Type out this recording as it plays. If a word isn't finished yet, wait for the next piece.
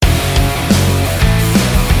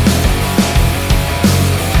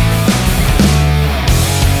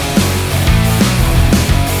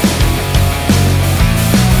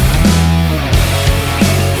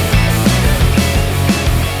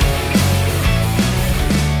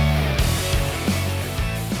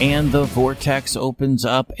And the vortex opens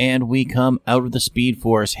up and we come out of the Speed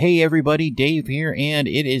Force. Hey everybody, Dave here, and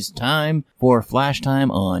it is time for Flash Time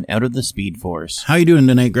on Out of the Speed Force. How you doing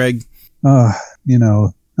tonight, Greg? I'm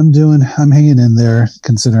hanging in there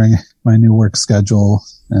considering my new work schedule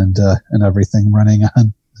and everything, running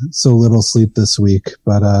on so little sleep this week.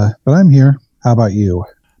 But I'm here. How about you?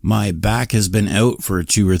 My back has been out for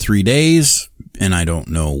 2 or 3 days, and I don't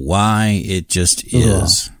know why. It just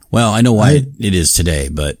is. Well, I know why it is today,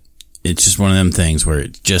 but it's just one of them things where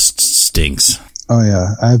it just stinks. Oh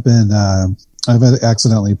yeah, I've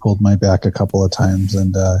accidentally pulled my back a couple of times,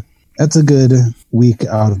 and that's a good week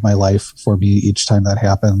out of my life for me each time that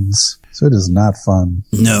happens. So it is not fun.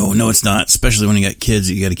 No, it's not. Especially when you got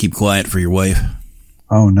kids, you got to keep quiet for your wife.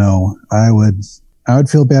 Oh no, I would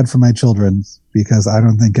feel bad for my children because I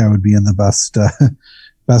don't think I would be in the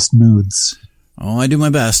best moods. Oh, I do my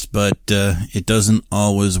best, but it doesn't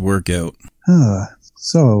always work out.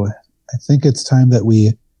 So I think it's time that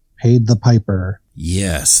we paid the piper.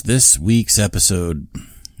 Yes, this week's episode,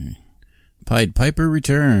 Pied Piper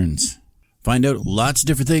returns. Find out lots of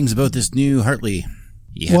different things about this new Hartley.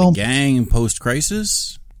 He had a gang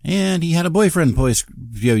post-crisis, and he had a boyfriend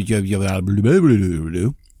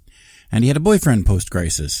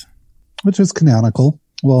post-crisis. Which is canonical.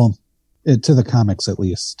 Well, to the comics at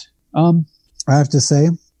least. I have to say,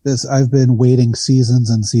 I've been waiting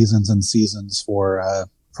seasons and seasons and seasons for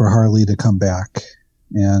Harley to come back,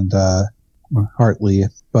 and Hartley,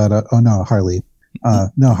 but Harley.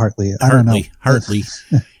 No, Hartley. I don't know. Hartley.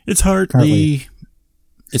 It's Hartley.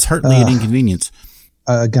 It's Hartley at Inconvenience.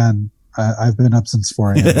 Again, I've been up since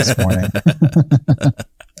 4 a.m. this morning,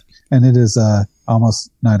 and it is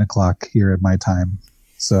almost 9 o'clock here at my time.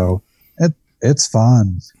 So it's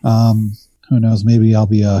fun. Who knows? Maybe I'll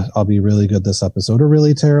be really good this episode or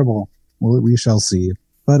really terrible. We shall see.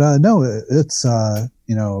 But no, it's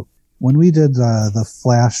when we did the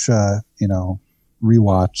Flash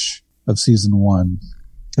rewatch of season 1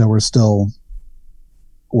 that we're still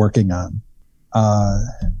working on.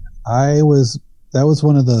 That was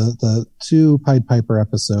one of the 2 Pied Piper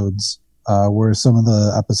episodes were some of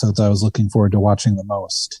the episodes I was looking forward to watching the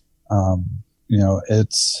most.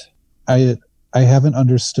 I haven't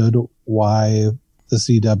understood why the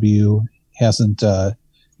CW hasn't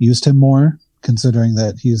used him more, considering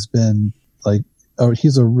that he's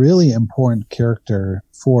a really important character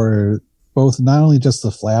for both not only just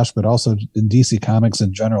the Flash, but also in DC Comics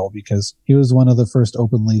in general, because he was one of the first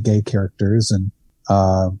openly gay characters and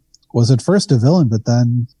was at first a villain, but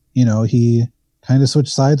then, he kind of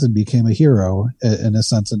switched sides and became a hero in a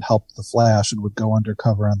sense and helped the Flash and would go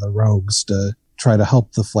undercover on the Rogues to try to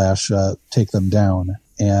help the Flash take them down.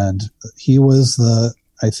 And he was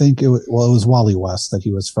it was Wally West that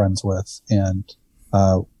he was friends with and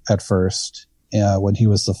at first when he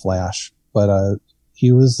was the Flash. But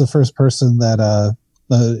he was the first person that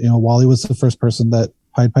Wally was the first person that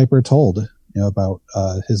Pied Piper told about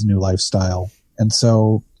his new lifestyle. And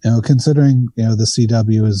so considering the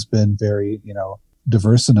CW has been very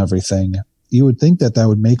diverse and everything, you would think that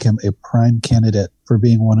would make him a prime candidate for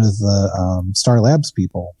being one of the Star Labs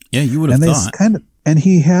people. Yeah, you would have thought. And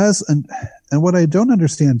he has, and what I don't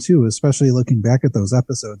understand too, especially looking back at those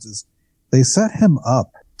episodes, is they set him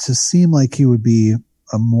up to seem like he would be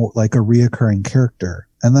a more like a reoccurring character.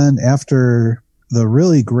 And then after the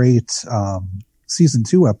really great season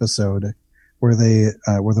 2 episode where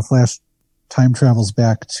where the Flash time travels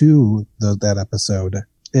back to that episode,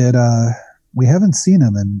 we haven't seen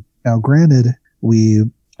him. And now, granted, we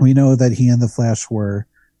know that he and the Flash were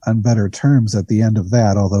on better terms at the end of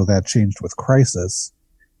that, although that changed with Crisis.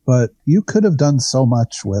 But you could have done so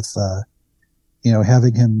much with,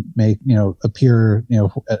 having him appear,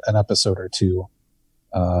 an episode or 2.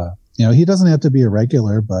 He doesn't have to be a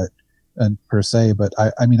regular, per se, but I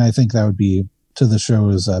think that would be to the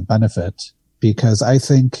show's benefit, because I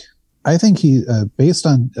think he, based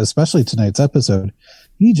on especially tonight's episode,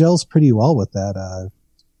 he gels pretty well with that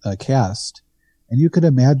cast. And you could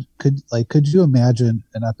imagine, could you imagine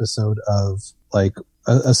an episode of like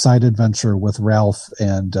a side adventure with Ralph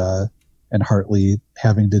and Hartley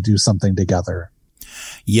having to do something together?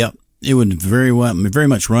 Yep. It would very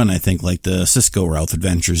much run, I think, like the Cisco Ralph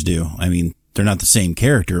adventures do. I mean, they're not the same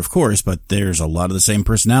character, of course, but there's a lot of the same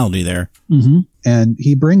personality there. Mm-hmm. And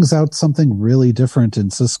he brings out something really different in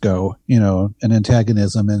Cisco, an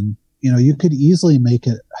antagonism. And, you could easily make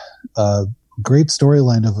it a great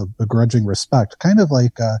storyline of a begrudging respect, kind of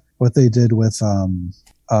like what they did with Tom,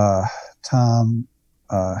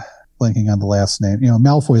 blanking on the last name,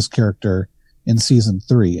 Malfoy's character in season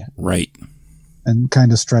 3. Right. And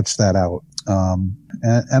kind of stretch that out.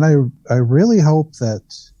 And I really hope that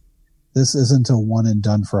this isn't a one and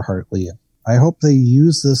done for Hartley. I hope they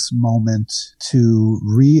use this moment to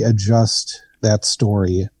readjust that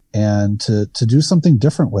story and to do something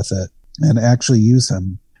different with it and actually use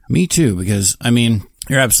him. Me too, because, I mean,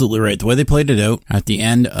 you're absolutely right. The way they played it out at the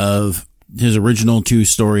end of his original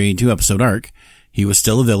 2-episode arc, he was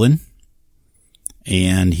still a villain,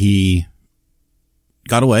 and he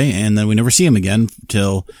got away, and then we never see him again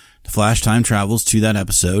till the Flash time travels to that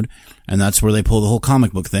episode, and that's where they pull the whole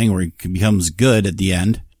comic book thing where he becomes good at the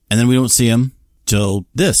end, and then we don't see him till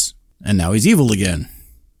this, and now he's evil again.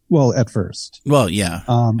 Well, at first. Well, yeah.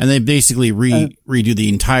 And they basically redo the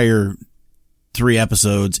entire 3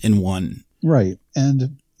 episodes in one. Right.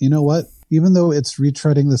 And you know what? Even though it's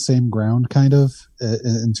retreading the same ground kind of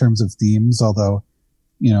in terms of themes, although,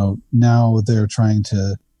 you know, now they're trying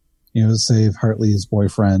to, you know, save Hartley's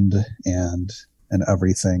boyfriend and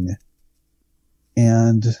everything.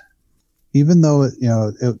 And even though, you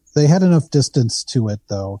know, they had enough distance to it,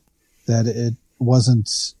 though, that it wasn't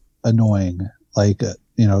annoying. Like,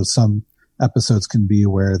 you know, some episodes can be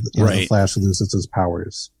where the Flash loses his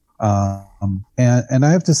powers. And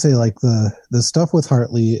I have to say, like, the stuff with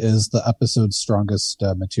Hartley is the episode's strongest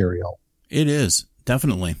material. It is,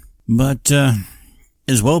 definitely. But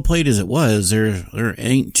as well played as it was, there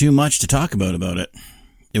ain't too much to talk about it.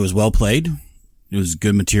 It was well played. It was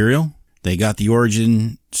good material. They got the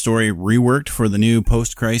origin story reworked for the new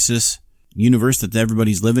post-crisis universe that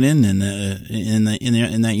everybody's living in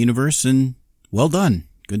that universe, and well done.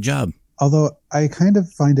 Good job. Although I kind of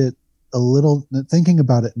find it a little, thinking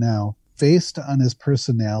about it now, based on his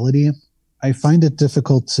personality, I find it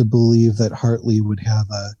difficult to believe that Hartley would have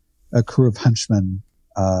a crew of henchmen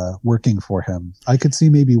working for him. I could see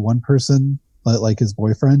maybe one person, like his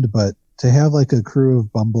boyfriend, but to have like a crew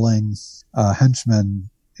of bumbling henchmen,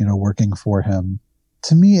 you know, working for him,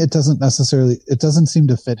 to me, it doesn't seem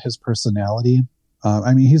to fit his personality.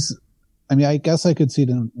 I guess I could see it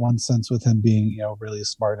in one sense with him being, you know, really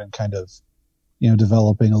smart and kind of, you know,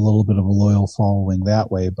 developing a little bit of a loyal following that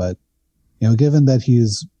way. But, you know, given that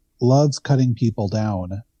loves cutting people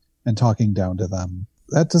down and talking down to them,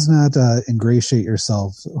 that does not ingratiate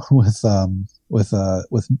yourself with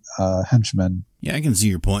henchmen. Yeah, I can see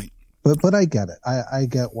your point. But I get it. I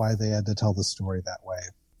get why they had to tell the story that way.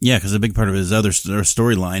 Yeah, because a big part of his other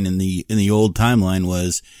storyline in the old timeline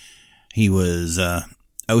was he was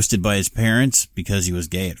ousted by his parents because he was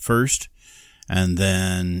gay at first, and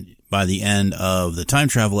then by the end of the time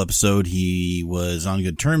travel episode, he was on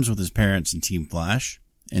good terms with his parents and Team Flash,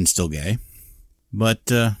 and still gay.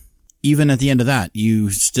 But even at the end of that, you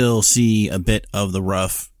still see a bit of the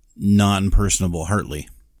rough, non-personable Hartley.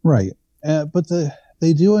 Right, but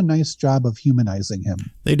they do a nice job of humanizing him.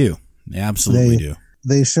 They do. They absolutely do.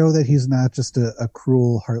 They show that he's not just a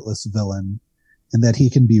cruel, heartless villain, and that he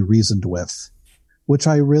can be reasoned with, which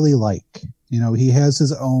I really like. You know, he has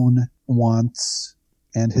his own wants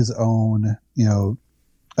and his own, you know,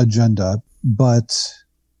 agenda, but,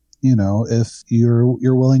 you know, if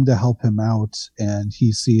you're willing to help him out and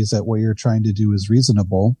he sees that what you're trying to do is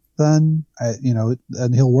reasonable, then,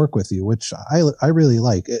 then he'll work with you, which I really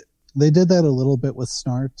like. They did that a little bit with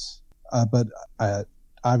Snart, but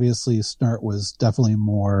obviously Snart was definitely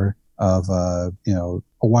more of a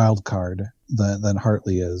wild card than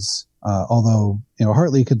Hartley is. Although, you know,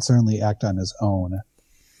 Hartley could certainly act on his own.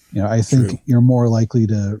 You know, I think you're more likely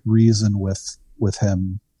to reason with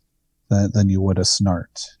him than you would a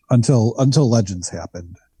Snart until Legends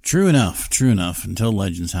happened. True enough. Until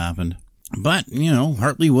Legends happened. But, you know,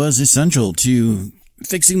 Hartley was essential to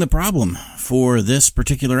fixing the problem for this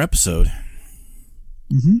particular episode.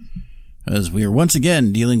 Mm-hmm. As we are once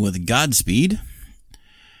again dealing with Godspeed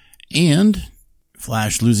and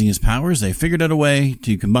Flash losing his powers. They figured out a way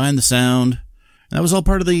to combine the sound. And that was all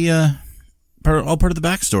part of the part of the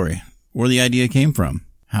backstory, where the idea came from,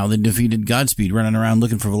 how they defeated Godspeed running around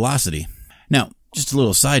looking for Velocity. Now, just a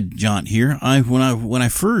little side jaunt here. When I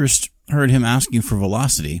first heard him asking for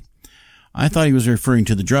Velocity, I thought he was referring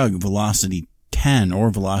to the drug Velocity 10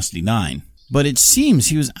 or Velocity 9. But it seems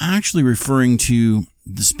he was actually referring to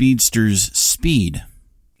the speedster's speed,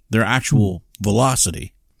 their actual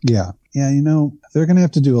velocity. Yeah. Yeah, you know, they're going to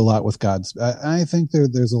have to do a lot with Godspeed. I think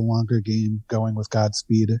there's a longer game going with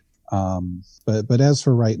Godspeed. But as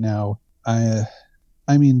for right now, I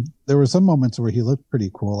mean, there were some moments where he looked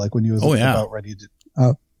pretty cool, like when he was about ready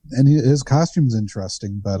to, and his costume's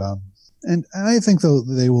interesting, but, and I think though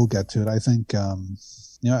they will get to it. I think,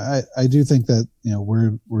 I do think that, you know,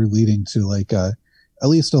 we're leading to like, at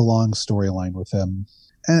least a long storyline with him.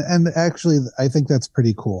 And actually, I think that's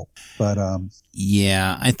pretty cool. But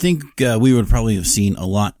yeah, I think we would probably have seen a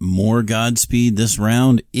lot more Godspeed this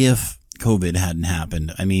round if COVID hadn't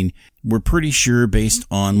happened. I mean, we're pretty sure based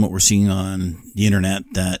on what we're seeing on the internet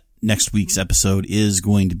that next week's episode is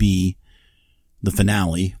going to be the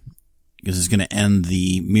finale, because it's going to end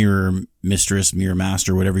the Mirror Mistress, Mirror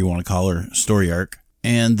Master, whatever you want to call her, story arc.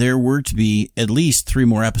 And there were to be at least 3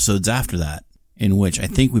 more episodes after that, in which I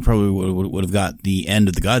think we probably would have got the end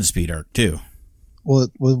of the Godspeed arc too. Well,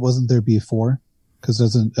 wasn't there B4? Because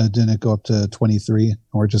didn't it go up to 23?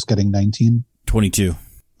 Or just getting 19? 22.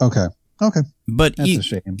 Okay. But that's a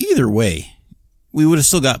shame. Either way, we would have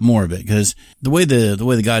still got more of it, because the way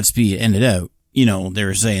the Godspeed ended out, you know, they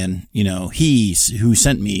were saying, you know, he who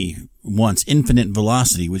sent me wants infinite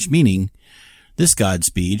velocity, which meaning this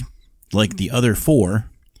Godspeed, like the other 4,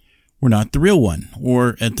 were not the real one,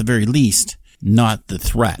 or at the very least, not the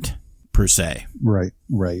threat per se. Right.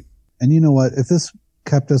 And you know what? If this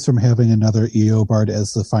kept us from having another Eobard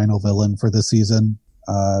as the final villain for the season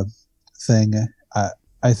thing,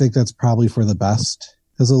 I think that's probably for the best,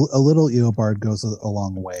 because a little Eobard goes a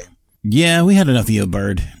long way. Yeah, we had enough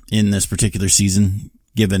Eobard in this particular season,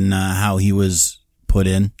 given how he was put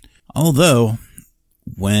in. Although,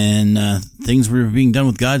 when things were being done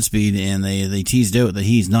with Godspeed and they teased out that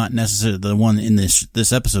he's not necessarily the one in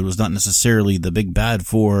this episode was not necessarily the big bad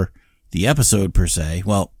for the episode per se,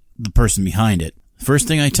 well, the person behind it. First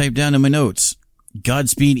thing I typed down in my notes,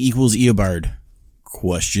 Godspeed equals Eobard? ?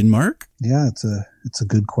 Yeah, it's a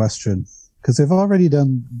good question. Because they've already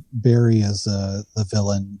done Barry as the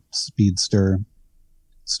villain speedster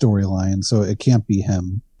storyline, so it can't be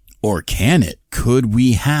him. Or can it? Could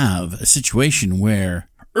we have a situation where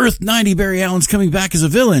Earth 90 Barry Allen's coming back as a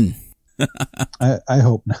villain? I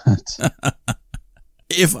hope not.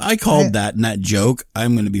 If I called that in that joke,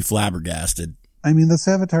 I'm going to be flabbergasted. I mean, the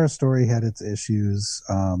Savitar story had its issues.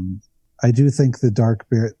 I do think the Dark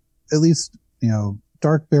Barry, at least, you know,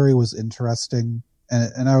 Dark Barry was interesting.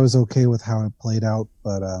 And I was okay with how it played out,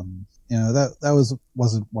 but you know, that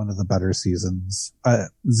wasn't one of the better seasons.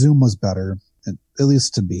 Zoom was better, at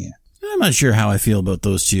least to me. I'm not sure how I feel about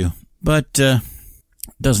those two, but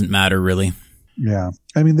doesn't matter really. Yeah,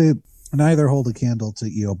 I mean, they neither hold a candle to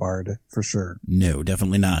Eobard for sure. No,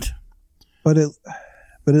 definitely not. But at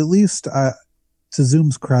least to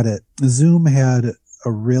Zoom's credit, Zoom had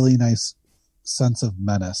a really nice sense of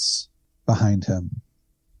menace behind him.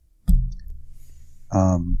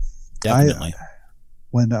 Definitely.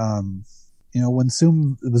 When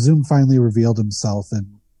Zoom finally revealed himself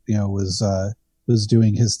and, you know, was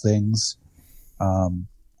doing his things,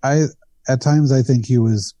 at times I think he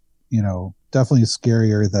was, you know, definitely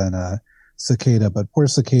scarier than Cicada, but poor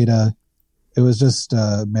Cicada, it was just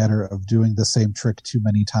a matter of doing the same trick too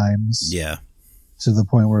many times. Yeah. To the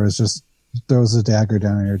point where it was just throws a dagger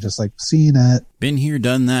down and you're just like, seen it. Been here,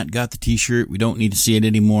 done that, got the t-shirt. We don't need to see it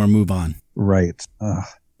anymore. Move on. Right.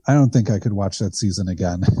 I don't think I could watch that season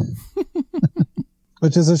again.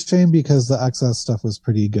 Which is a shame because the excess stuff was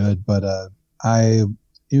pretty good, but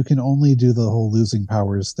you can only do the whole losing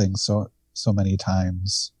powers thing so many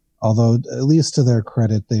times. Although, at least to their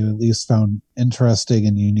credit, they at least found interesting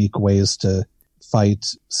and unique ways to fight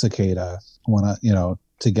Cicada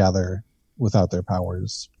together without their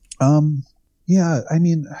powers. Yeah, I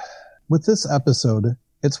mean, with this episode,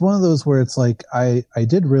 it's one of those where it's like, I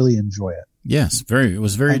did really enjoy it. Yes, it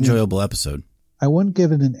was a very enjoyable episode. I wouldn't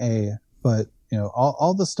give it an A, but, you know,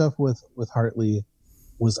 all the stuff with Hartley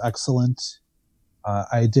was excellent.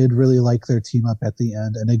 I did really like their team up at the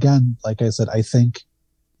end. And again, like I said, I think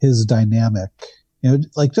his dynamic, you know,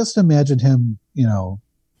 like just imagine him, you know,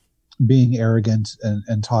 being arrogant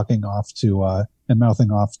and talking off to, and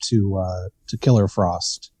mouthing off to Killer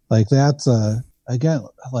Frost. Like that's, again,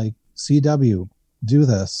 like CW, do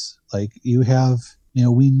this. Like you have, you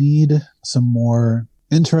know, we need some more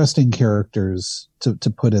interesting characters to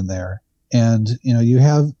put in there. And, you know, you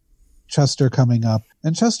have Chester coming up,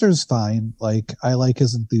 and Chester's fine. Like I like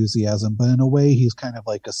his enthusiasm, but in a way he's kind of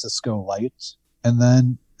like a Cisco light. And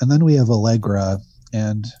then we have Allegra,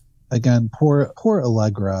 and again, poor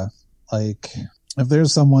Allegra. Like if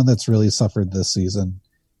there's someone that's really suffered this season,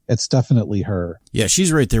 it's definitely her. Yeah,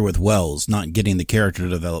 she's right there with Wells, not getting the character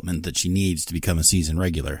development that she needs to become a season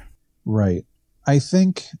regular. Right. I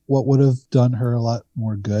think what would have done her a lot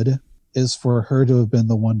more good is for her to have been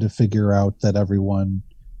the one to figure out that everyone,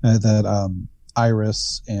 that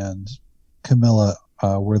Iris and Camilla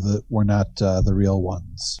were not the real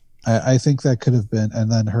ones. I think that could have been,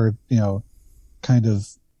 and then her, you know, kind of,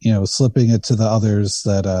 you know, slipping it to the others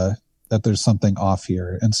that there's something off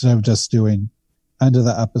here, instead of just doing end of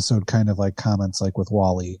the episode kind of like comments like with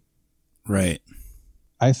Wally. Right.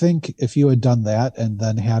 I think if you had done that and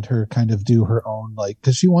then had her kind of do her own, like,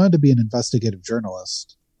 because she wanted to be an investigative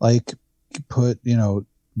journalist. Like, put,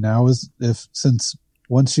 now since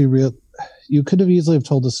once you could have easily have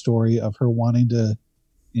told a story of her wanting to,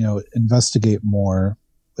 investigate more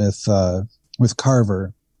with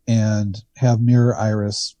Carver and have Mirror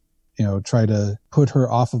Iris, try to put her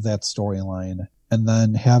off of that storyline, and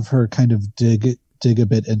then have her kind of dig a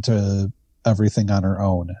bit into everything on her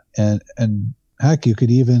own. And heck, you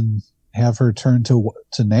could even have her turn to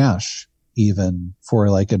Nash even for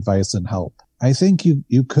like advice and help. I think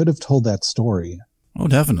you could have told that story. Oh,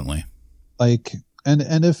 definitely. Like, and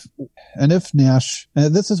if Nash,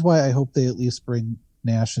 and this is why I hope they at least bring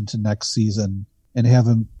Nash into next season and have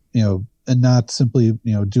him, and not simply,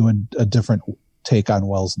 doing a different take on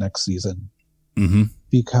Wells next season. Mm-hmm.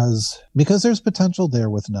 Because there's potential there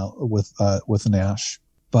with Nash,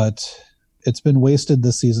 but it's been wasted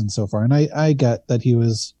this season so far. And I get that he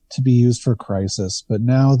was to be used for Crisis, but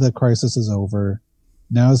now that Crisis is over,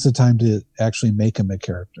 now is the time to actually make him a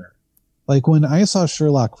character. Like when I saw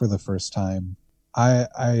Sherlock for the first time,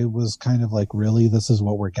 I was kind of like, really, this is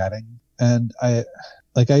what we're getting? And I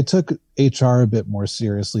took HR a bit more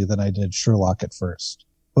seriously than I did Sherlock at first,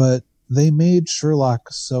 but they made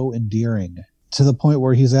Sherlock so endearing to the point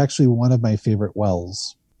where he's actually one of my favorite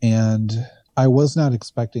Wells. And I was not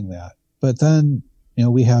expecting that. But then,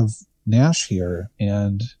 we have Nash here,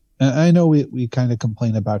 and I know we kind of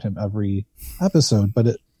complain about him every episode,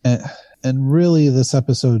 but and really this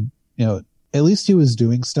episode, at least he was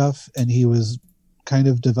doing stuff and he was kind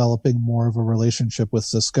of developing more of a relationship with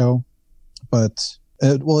Cisco. But,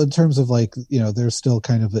 in terms of like, they're still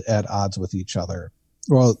kind of at odds with each other.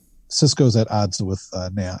 Well, Cisco's at odds with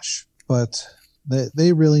Nash, but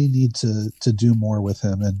they really need to do more with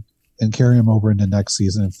him and carry him over into next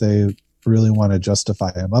season if they really want to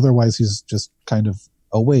justify him. Otherwise, he's just kind of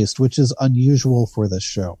a waste, which is unusual for this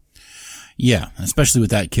show. Yeah, especially with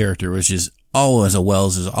that character, which is always a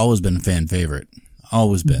Wells has always been a fan favorite.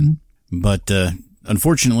 Always been. Mm-hmm. But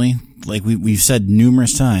unfortunately, like we've said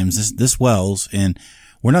numerous times, this Wells, and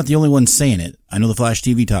we're not the only ones saying it. I know the Flash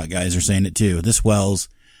TV Talk guys are saying it too. This Wells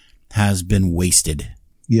has been wasted.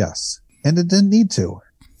 Yes. And it didn't need to.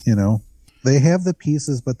 They have the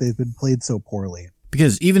pieces, but they've been played so poorly.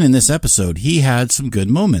 Because even in this episode, he had some good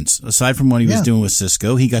moments. Aside from what he was doing with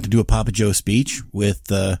Cisco, he got to do a Papa Joe speech with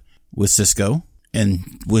Cisco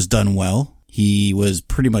and was done well. He was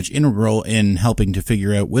pretty much integral in helping to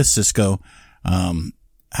figure out with Cisco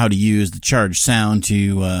how to use the charged sound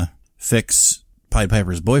to fix Pied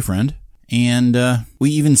Piper's boyfriend. And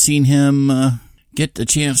we even seen him get a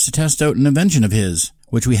chance to test out an invention of his,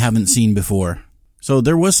 which we haven't seen before. So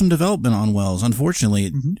there was some development on Wells.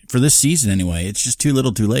 Unfortunately, for this season anyway, it's just too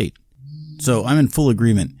little too late. So I'm in full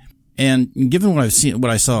agreement. And given what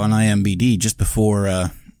I saw on IMBD just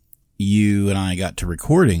before you and I got to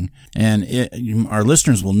recording, and our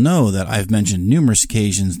listeners will know that I've mentioned numerous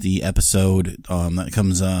occasions the episode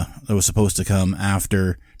that was supposed to come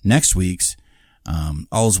after next week's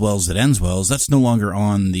All's Wells That Ends Wells. That's no longer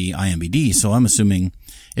on the IMBD, so I'm assuming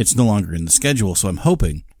it's no longer in the schedule. So I'm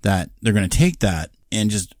hoping that they're going to take that and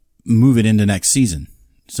just move it into next season.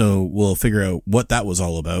 So we'll figure out what that was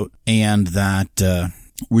all about, and that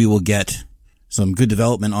we will get some good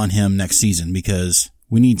development on him next season, because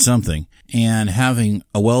we need something. And having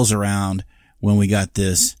a Wells around when we got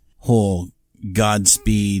this whole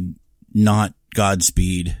Godspeed, not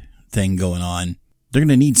Godspeed thing going on, they're going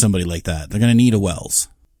to need somebody like that. They're going to need a Wells.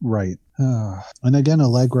 Right. And again,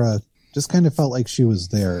 Allegra just kind of felt like she was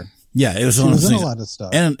there. Yeah, it was in a lot of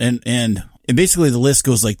stuff. And basically the list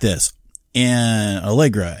goes like this. And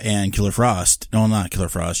Allegra and Killer Frost. No, not Killer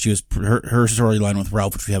Frost. She was, her storyline with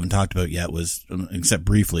Ralph, which we haven't talked about yet, was, except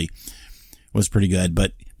briefly, was pretty good.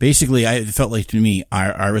 But basically, it felt like to me,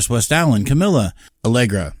 Iris West Allen, Camilla,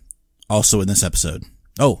 Allegra, also in this episode.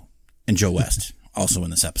 Oh, and Joe West, also in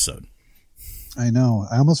this episode. I know.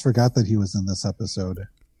 I almost forgot that he was in this episode.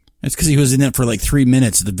 It's because he was in it for like 3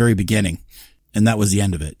 minutes at the very beginning. And that was the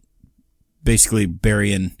end of it. Basically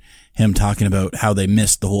burying him talking about how they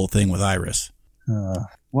missed the whole thing with Iris.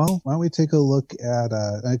 Well, why don't we take a look at,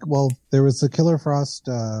 there was the Killer Frost,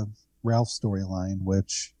 Ralph storyline,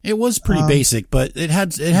 which it was pretty basic, but it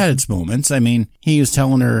had its moments. I mean, he was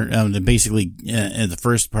telling her to basically in the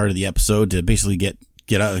first part of the episode to basically get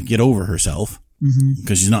over herself,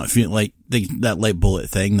 because she's not feeling like that light bullet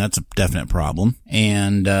thing. That's a definite problem.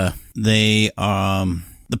 And the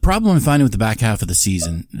problem I'm finding with the back half of the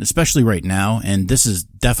season, especially right now, and this is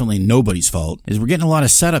definitely nobody's fault, is we're getting a lot of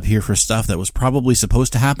setup here for stuff that was probably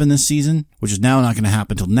supposed to happen this season, which is now not going to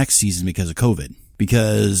happen until next season because of COVID.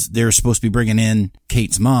 Because they're supposed to be bringing in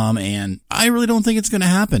Kate's mom, and I really don't think it's going to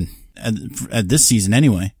happen at this season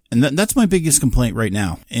anyway. And that's my biggest complaint right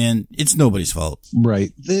now. And it's nobody's fault.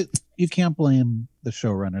 Right. You can't blame the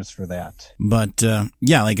showrunners for that. But,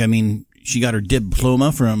 she got her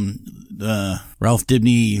diploma from Ralph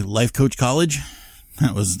Dibny Life Coach College.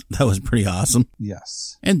 That was pretty awesome.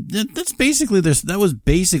 Yes. And that's basically that was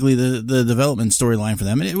basically the development storyline for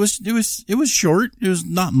them. And it was short. It was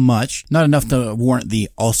not much, not enough to warrant the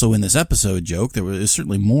also in this episode joke. There was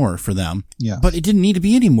certainly more for them. Yeah. But it didn't need to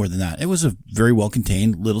be any more than that. It was a very well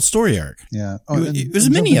contained little story arc. Yeah. It was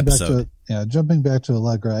a mini episode. Jumping back to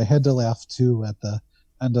Allegra, I had to laugh too at the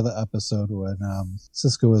end of the episode when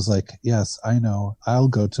Cisco was like, "Yes, I know. I'll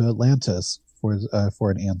go to Atlantis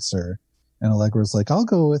for an answer." And Allegra was like, "I'll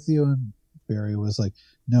go with you." And Barry was like,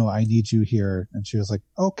 "No, I need you here." And she was like,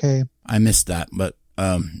 "Okay." I missed that, but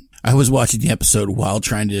I was watching the episode while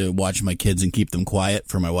trying to watch my kids and keep them quiet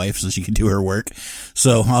for my wife so she could do her work.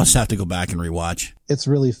 So I'll just have to go back and rewatch. It's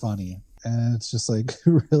really funny. And it's just like,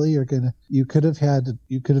 really, you could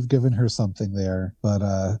have given her something there,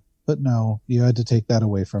 but no, you had to take that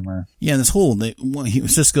away from her. Yeah, this whole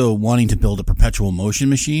Cisco wanting to build a perpetual motion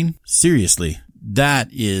machine. Seriously, that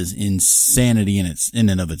is insanity in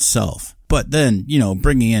and of itself. But then,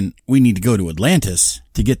 bringing in, we need to go to Atlantis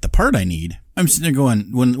to get the part I need. I'm sitting there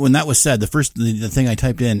going, when that was said, the thing I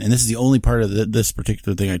typed in, and this is the only part of this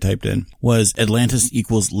particular thing I typed in, was Atlantis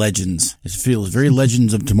equals legends. It feels very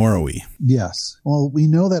Legends of Tomorrow-y. Yes. Well, we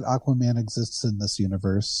know that Aquaman exists in this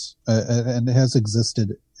universe, and it has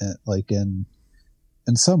existed in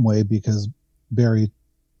some way because Barry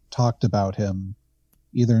talked about him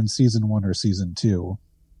either in season 1 or season 2.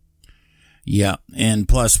 Yeah. And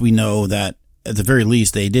plus we know that at the very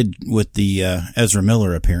least they did with the Ezra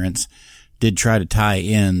Miller appearance, did try to tie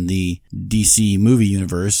in the DC movie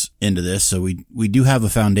universe into this. So we do have a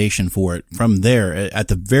foundation for it from there at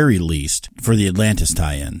the very least for the Atlantis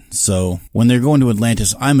tie-in. So when they're going to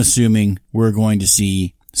Atlantis, I'm assuming we're going to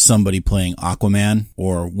see somebody playing Aquaman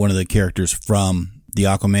or one of the characters from the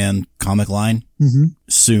Aquaman comic line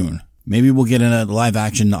soon. Maybe we'll get in a live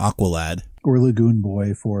action Aqualad. Or Lagoon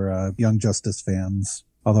Boy for Young Justice fans.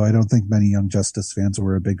 Although I don't think many Young Justice fans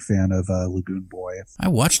were a big fan of Lagoon Boy. I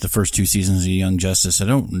watched the first 2 seasons of Young Justice.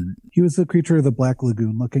 He was the creature of the Black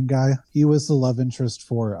Lagoon looking guy. He was the love interest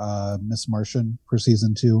for Miss Martian for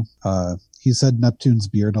season 2. He said Neptune's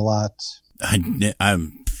beard a lot.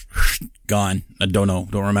 I'm gone. I don't know.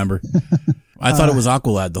 Don't remember. I thought it was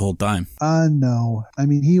Aqualad the whole time. No. I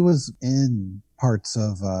mean, he was in parts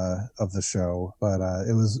of the show, but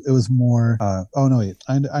it was more. Oh no, wait,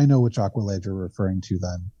 I know which Aqualad you're referring to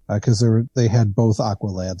then, because they had both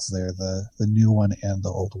Aqualads there, the new one and the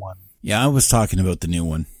old one. Yeah, I was talking about the new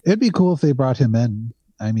one. It'd be cool if they brought him in.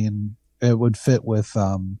 I mean, it would fit with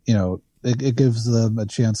it gives them a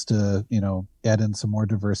chance to add in some more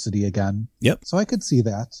diversity again. Yep. So I could see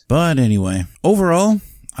that. But anyway, overall,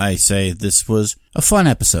 I say this was a fun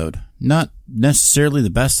episode. Not necessarily the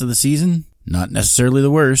best of the season. Not necessarily the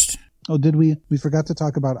worst. Oh, did we forgot to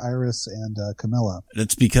talk about Iris and Camilla.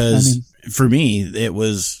 That's because for me, it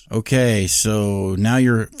was, okay, so now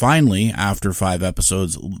you're finally, after 5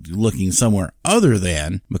 episodes, looking somewhere other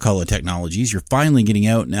than McCullough Technologies. You're finally getting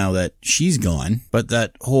out now that she's gone. But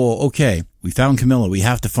that whole, okay, we found Camilla, we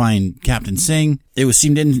have to find Captain Singh,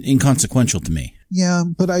 seemed inconsequential to me. Yeah,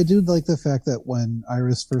 but I do like the fact that when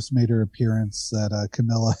Iris first made her appearance, that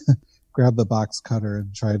Camilla grabbed the box cutter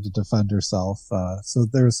and tried to defend herself. So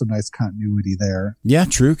there was some nice continuity there. Yeah,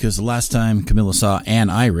 true, because the last time Camilla saw Ann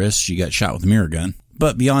Iris, she got shot with a mirror gun.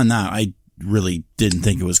 But beyond that, I really didn't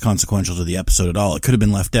think it was consequential to the episode at all. It could have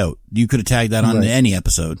been left out. You could have tagged that on to any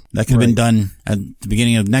episode. That could have been done at the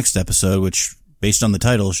beginning of next episode, which, based on the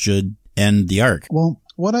title, should end the arc. Well,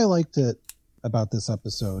 what I liked about this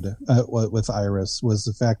episode with Iris was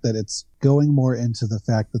the fact that it's going more into the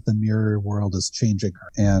fact that the mirror world is changing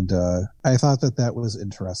her. And I thought that was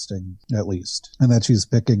interesting, at least. And that she's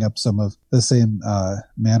picking up some of the same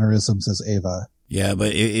mannerisms as Ava. Yeah,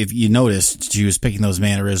 but if you noticed, she was picking those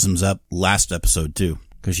mannerisms up last episode, too.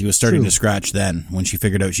 Because she was starting to scratch then, when she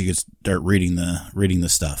figured out she could start reading the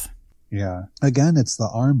stuff. Yeah. Again, it's the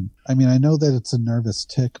arm. I mean, I know that it's a nervous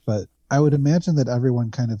tick, but I would imagine that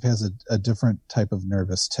everyone kind of has a different type of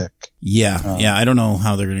nervous tick. Yeah. I don't know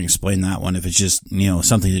how they're going to explain that one. If it's just,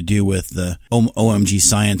 something to do with the OMG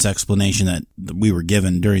science explanation that we were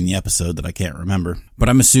given during the episode that I can't remember. But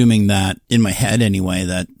I'm assuming that, in my head anyway,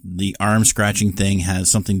 that the arm scratching thing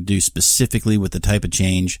has something to do specifically with the type of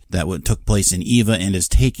change that took place in Eva and is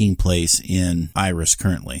taking place in Iris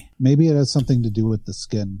currently. Maybe it has something to do with the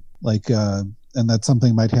skin. And that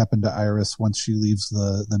something might happen to Iris once she leaves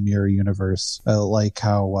the mirror universe, like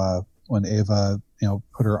how when Ava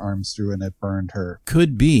put her arms through and it burned her.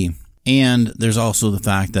 Could be. And there's also the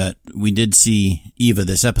fact that we did see Eva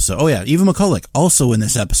this episode. Oh yeah, Eva McCulloch also in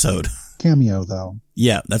this episode. Cameo though.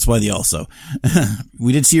 Yeah, that's why the also.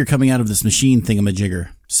 We did see her coming out of this machine thingamajigger.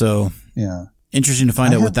 So yeah, interesting to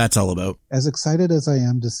find out what that's all about. As excited as I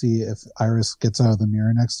am to see if Iris gets out of the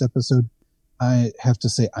mirror next episode, I have to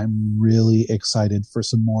say I'm really excited for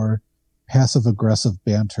some more passive aggressive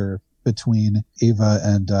banter between Ava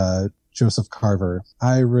and Joseph Carver.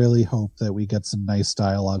 I really hope that we get some nice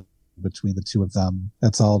dialogue between the two of them.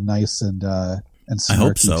 That's all nice and I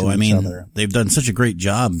hope so. I mean, other. They've done such a great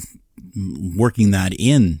job working that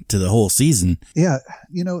in to the whole season. Yeah.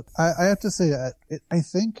 I have to say, I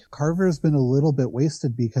think Carver has been a little bit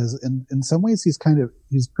wasted because in some ways he's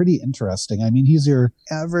pretty interesting. I mean, he's your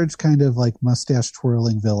average kind of like mustache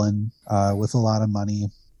twirling villain, with a lot of money,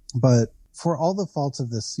 but for all the faults of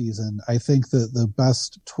this season, I think that the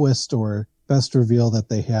best twist or best reveal that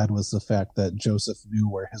they had was the fact that Joseph knew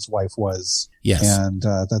where his wife was. Yes. And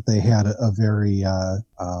that they had a very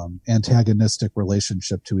antagonistic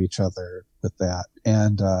relationship to each other with that.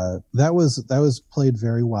 And that was played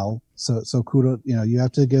very well. So kudos, you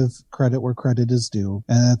have to give credit where credit is due.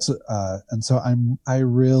 And so I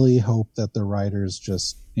really hope that the writers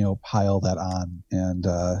just, pile that on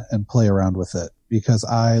and play around with it because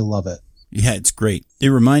I love it. Yeah, it's great.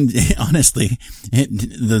 Honestly,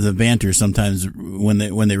 the banter sometimes when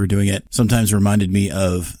they were doing it sometimes reminded me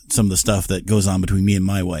of some of the stuff that goes on between me and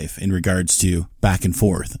my wife in regards to back and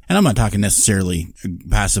forth. And I'm not talking necessarily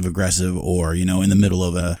passive aggressive or, in the middle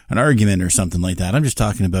of an argument or something like that. I'm just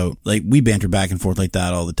talking about like we banter back and forth like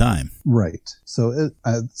that all the time. Right. So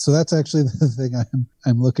so that's actually the thing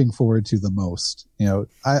I'm looking forward to the most.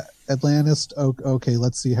 Atlantis. Okay,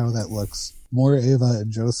 let's see how that looks. More Ava and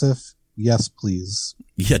Joseph. Yes, please.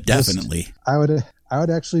 Yeah, definitely. I would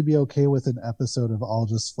actually be okay with an episode of all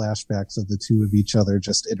just flashbacks of the two of each other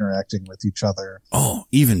just interacting with each other. Oh,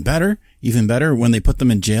 even better. Even better. When they put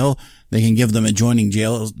them in jail, they can give them adjoining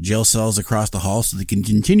jail cells across the hall so they can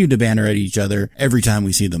continue to banter at each other every time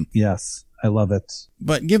we see them. Yes, I love it.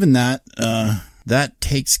 But given that, that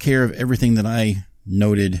takes care of everything that I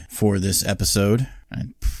noted for this episode.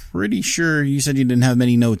 I'm pretty sure you said you didn't have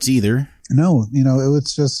many notes either. No, it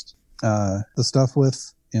was just the stuff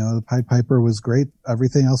with, the Pied Piper was great.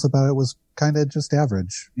 Everything else about it was kind of just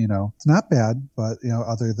average. It's not bad, but,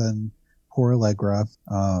 other than poor Allegra.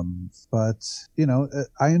 But,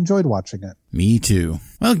 I enjoyed watching it. Me too.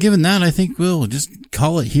 Well, given that, I think we'll just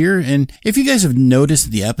call it here. And if you guys have noticed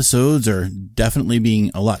the episodes are definitely being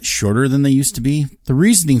a lot shorter than they used to be, the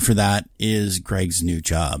reasoning for that is Greg's new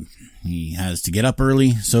job. He has to get up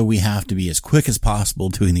early, so we have to be as quick as possible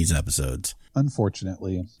doing these episodes.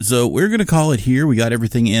 Unfortunately. So we're going to call it here. We got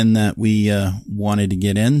everything in that we wanted to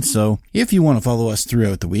get in. So if you want to follow us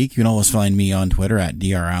throughout the week, you can always find me on Twitter at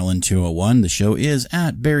drallen201. The show is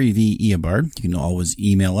at Barry V. Eobard. You can always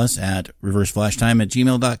email us at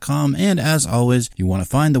reverseflashtime@gmail.com. And as always, if you want to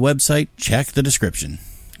find the website, check the description.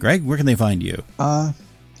 Greg, where can they find you?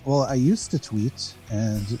 Well, I used to tweet,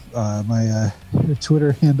 and my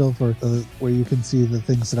Twitter handle for where you can see the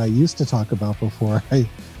things that I used to talk about before I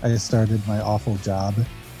started my awful job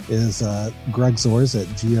is Greg Zorz at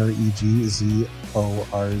GregZorz,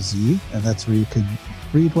 and that's where you can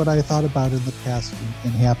read what I thought about in the past in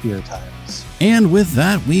happier times. And with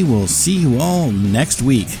that, we will see you all next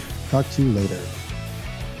week. Talk to you later.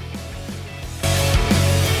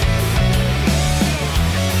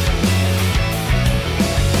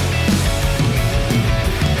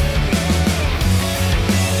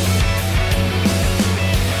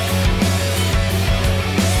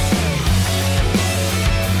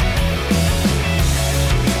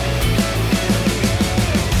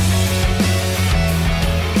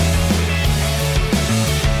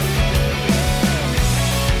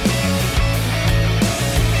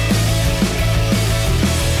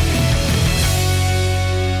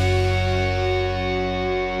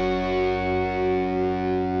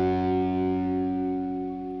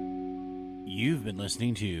 You've been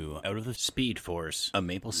listening to Out of the Speed Force, a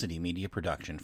Maple City Media production.